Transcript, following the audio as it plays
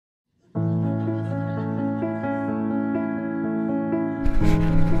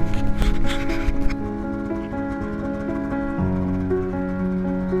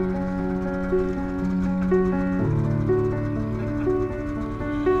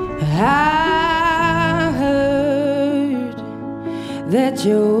I heard that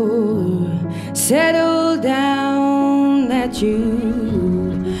you're settled down, that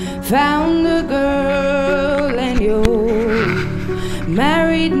you found a girl and you're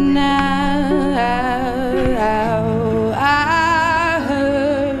married now. I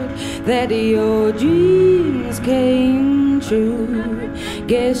heard that your dreams came true.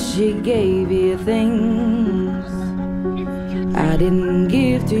 Guess she gave you things I didn't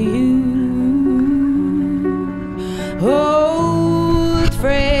give to you. Old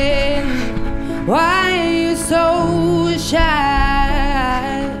friend, why are you so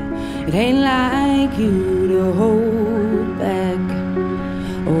shy? It ain't like you to hold back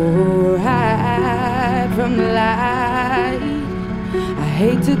or hide from the light. I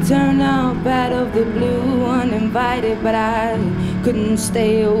hate to turn up out of the blue uninvited, but I couldn't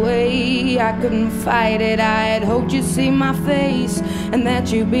stay away, I couldn't fight it. I had hoped you'd see my face and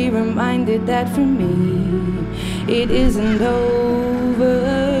that you'd be reminded that for me it isn't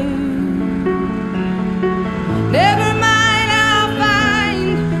over. Never mind, I'll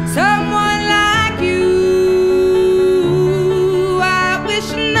find someone like you. I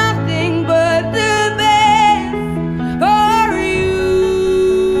wish nothing but the best for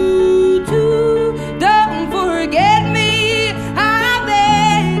you too. Don't forget me,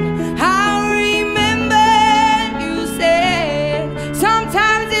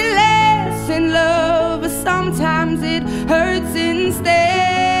 sometimes it hurts instead.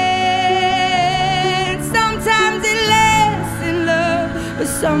 Sometimes it lasts in love, but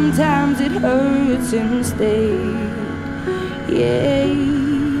sometimes it hurts instead. Yeah.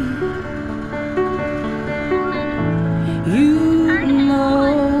 You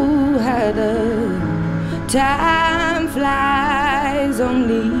know how the time flies.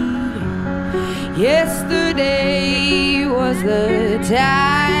 Only yesterday was the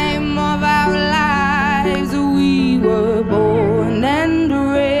time of our lives. We were born and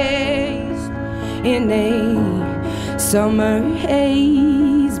raised in a summer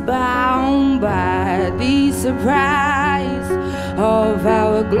haze, bound by the surprise of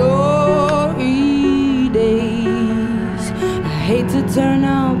our glory days. I hate to turn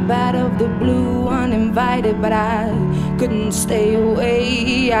up out of the blue uninvited, but I couldn't stay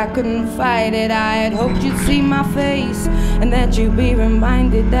away, I couldn't fight it. I had hoped you'd see my face and that you'd be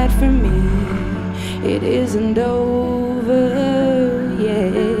reminded that for me it isn't over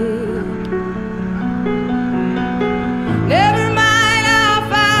yet. Never mind, I'll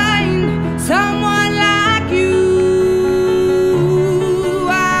find someone like you.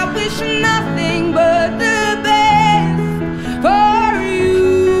 I wish nothing but the best for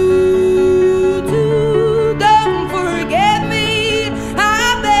you too. Don't forget me,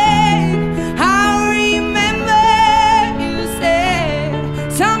 I beg. I'll remember you said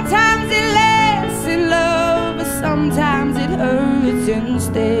sometimes it lasts in love, but sometimes it hurts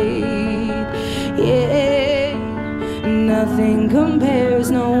instead. Yeah, nothing compares,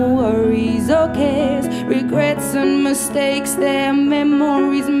 no worries or cares, regrets and mistakes, their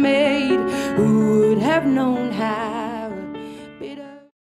memories made. Who would have known how